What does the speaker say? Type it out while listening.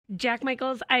Jack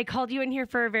Michaels, I called you in here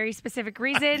for a very specific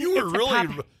reason. You were It's a really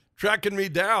pop- tracking me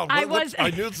down. I was- I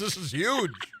knew this is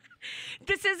huge.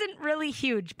 This isn't really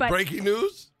huge, but Breaking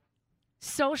news?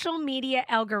 social media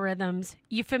algorithms,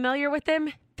 you familiar with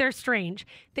them? They're strange.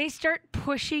 They start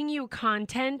pushing you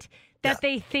content that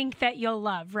they think that you'll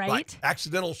love, right?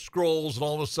 Accidental scrolls, and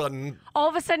all of a sudden, All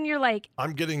of a sudden you're like,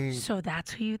 I'm getting so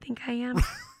that's who you think I am?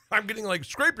 like,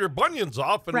 scrape your bunions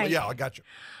off. And Right. yeah, I got you.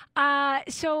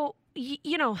 So,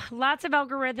 lots of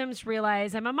algorithms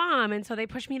realize I'm a mom, and so they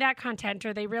push me that content,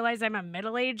 or they realize I'm a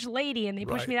middle-aged lady, and they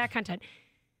push me that content.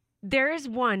 There is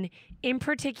one in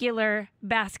particular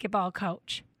basketball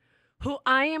coach who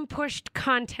I am pushed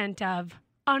content of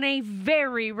on a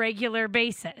very regular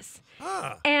basis.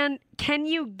 And can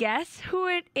you guess who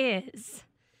it is?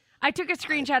 I took a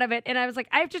screenshot of it, and I was like,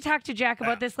 I have to talk to Jack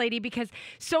about this lady because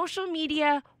social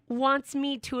media wants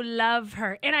me to love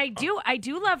her. And I do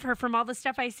love her from all the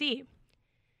stuff I see.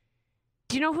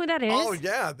 Do you know who that is? Oh,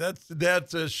 yeah.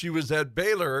 That's she was at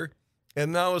Baylor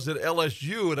and now is at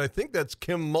LSU, and I think that's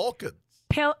Kim Mulkey.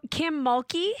 Kim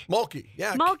Mulkey? Mulkey,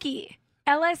 yeah. Mulkey.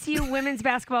 LSU women's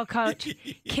basketball coach,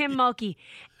 Kim Mulkey.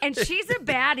 And she's a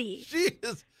baddie.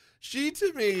 She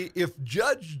to me, if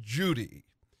Judge Judy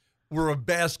were a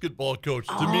basketball coach,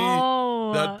 to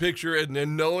me, that picture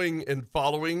and knowing and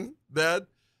following that,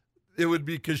 it would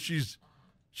be because she's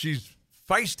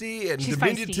feisty and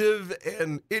diminutive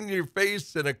and in your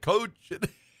face and a coach.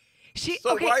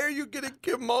 Why are you getting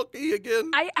Kim Mulkey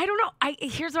again? I don't know.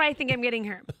 Here's why I think I'm getting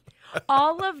her.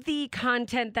 All of the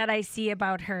content that I see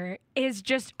about her is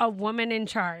just a woman in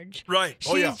charge. Right.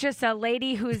 She's just a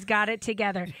lady who's got it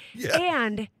together. Yeah.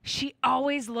 And she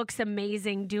always looks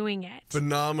amazing doing it.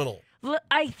 Phenomenal.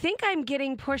 I think I'm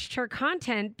getting pushed her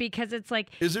content because it's like,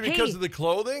 is it because of the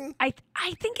clothing? I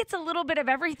think it's a little bit of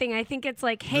everything. I think it's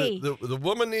like, hey, the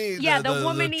womany, yeah, the the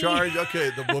womany charge.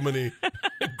 Okay, the womany.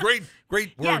 Great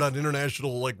word on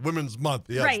International Women's Month.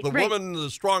 Yes, Right, woman, the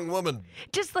strong woman.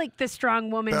 Just like the strong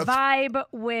woman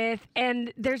vibe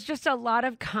and there's just a lot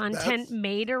of content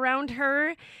made around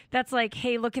her that's like,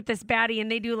 hey, look at this baddie,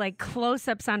 and they do like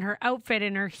close-ups on her outfit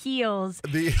and her heels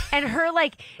and her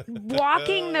like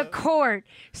walking the court,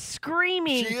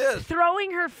 screaming,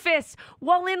 throwing her fists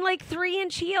while in like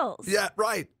 3-inch heels. Yeah,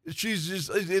 right. She's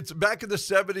just, it's back in the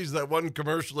 70s, that one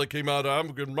commercial that came out,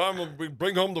 I'm good, Mama, we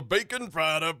bring home the bacon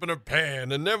fried up in a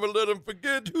pan and never let them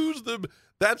forget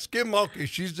that's Kim Mulkey.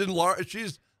 She's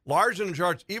large and in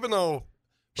charge, even though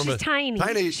she's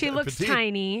tiny. She looks petite.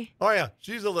 Tiny. Oh, yeah.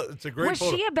 It's a great Was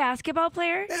photo. she a basketball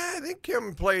player? Yeah, I think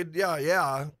Kim played,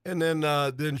 yeah. And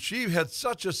then she had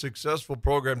such a successful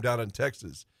program down in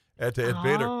Texas at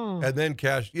Baylor. And then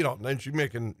then she's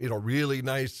making, really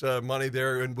nice money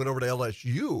there and went over to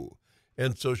LSU.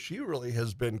 And so she really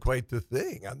has been quite the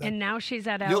thing. And now she's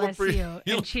at LSU,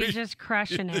 and she's just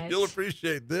crushing it. You'll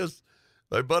appreciate this.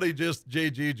 My buddy,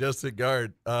 Justin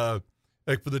Guard,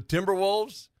 like for the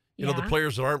Timberwolves, the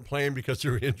players that aren't playing because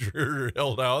they're injured or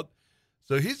held out.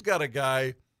 So he's got a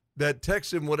guy that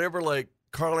texts him whatever like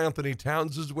Karl Anthony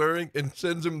Towns is wearing and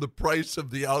sends him the price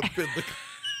of the outfit.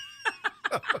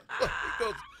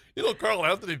 He goes, Karl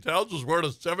Anthony Towns was wearing a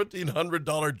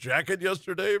 $1,700 jacket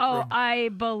yesterday. I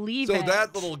believe it. So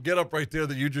that little get up right there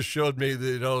that you just showed me,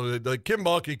 that Kim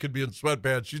Mulkey could be in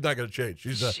sweatpants. She's not going to change.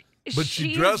 But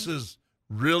she dresses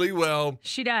really well.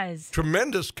 She does.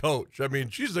 Tremendous coach. I mean,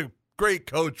 she's a great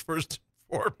coach first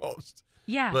and foremost.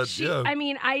 Yeah. But, I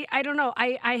mean, I don't know.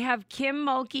 I have Kim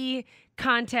Mulkey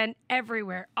content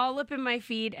everywhere, all up in my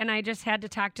feed, and I just had to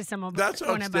talk to someone about it.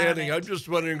 That's outstanding. I'm just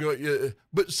wondering,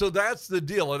 but so that's the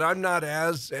deal, and I'm not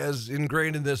as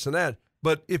ingrained in this and that.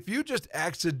 But if you just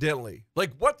accidentally,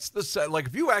 like, what's the like?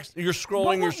 If you're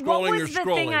scrolling, you're scrolling, what was you're the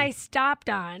scrolling. thing I stopped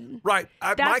on? Right.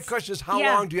 My question is, how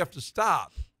long do you have to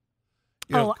stop?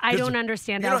 I don't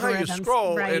understand algorithms. You know how you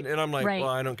scroll, right, and I'm like, right.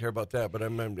 well, I don't care about that, but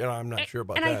I'm not sure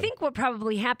about that. And I think what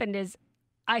probably happened is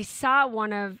I saw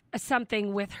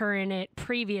something with her in it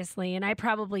previously, and I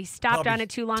probably stopped on it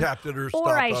too long,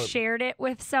 or I shared it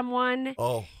with someone.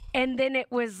 Oh, and then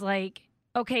it was like,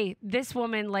 okay, this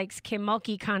woman likes Kim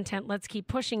Mulkey content. Let's keep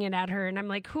pushing it at her. And I'm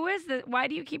like, who is this? Why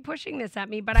do you keep pushing this at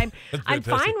me? But I'm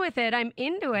fine with it. I'm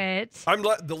into it.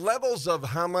 The levels of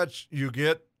how much you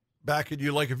get back at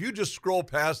you, like if you just scroll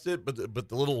past it, but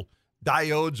the little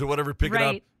diodes or whatever pick it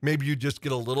up, maybe you just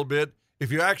get a little bit.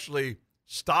 If you actually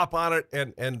stop on it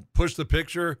and push the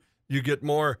picture, you get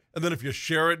more. And then if you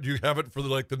share it, you have it for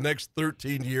the next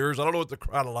 13 years. I don't know what the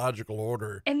chronological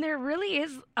order. And there really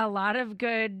is a lot of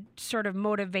good sort of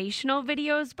motivational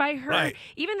videos by her. Right.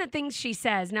 Even the things she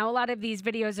says. Now, a lot of these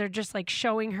videos are just like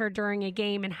showing her during a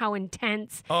game and how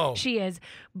intense she is.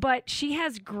 But she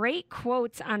has great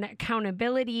quotes on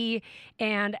accountability.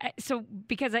 And so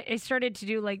because I started to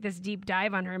do like this deep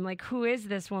dive on her, I'm like, who is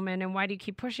this woman and why do you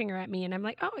keep pushing her at me? And I'm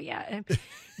like, oh, yeah.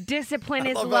 Discipline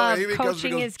is love.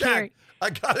 Coaching is care. I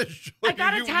gotta show you.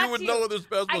 You would know what this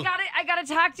basketball. I gotta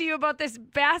talk to you about this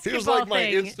basketball He was like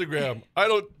thing. my Instagram. I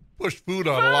don't push food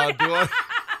on a lot, do I?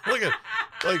 Look at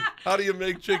how do you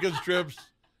make chicken strips?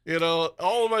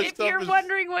 All of my stuff. If you're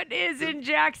wondering what is in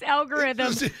Jack's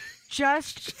algorithm,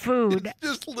 just food.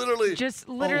 It's just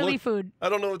literally food. I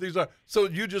don't know what these are. So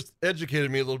you just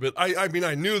educated me a little bit. I mean,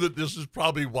 I knew that this is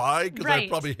probably why, because I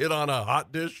probably hit on a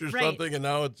hot dish or something, and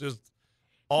now it's just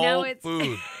all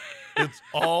food. It's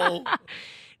all.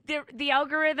 The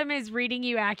algorithm is reading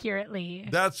you accurately.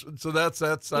 That's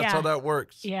how that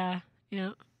works. Yeah.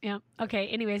 Okay.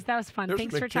 Anyways, that was fun.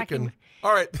 Thanks for checking.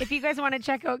 All right. If you guys want to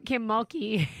check out Kim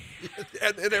Mulkey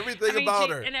and everything about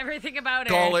her, and everything about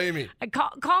her, call Amy.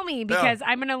 Call me because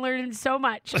I'm going to learn so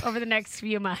much over the next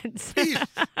few months. Peace.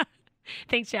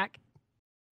 Thanks, Jack.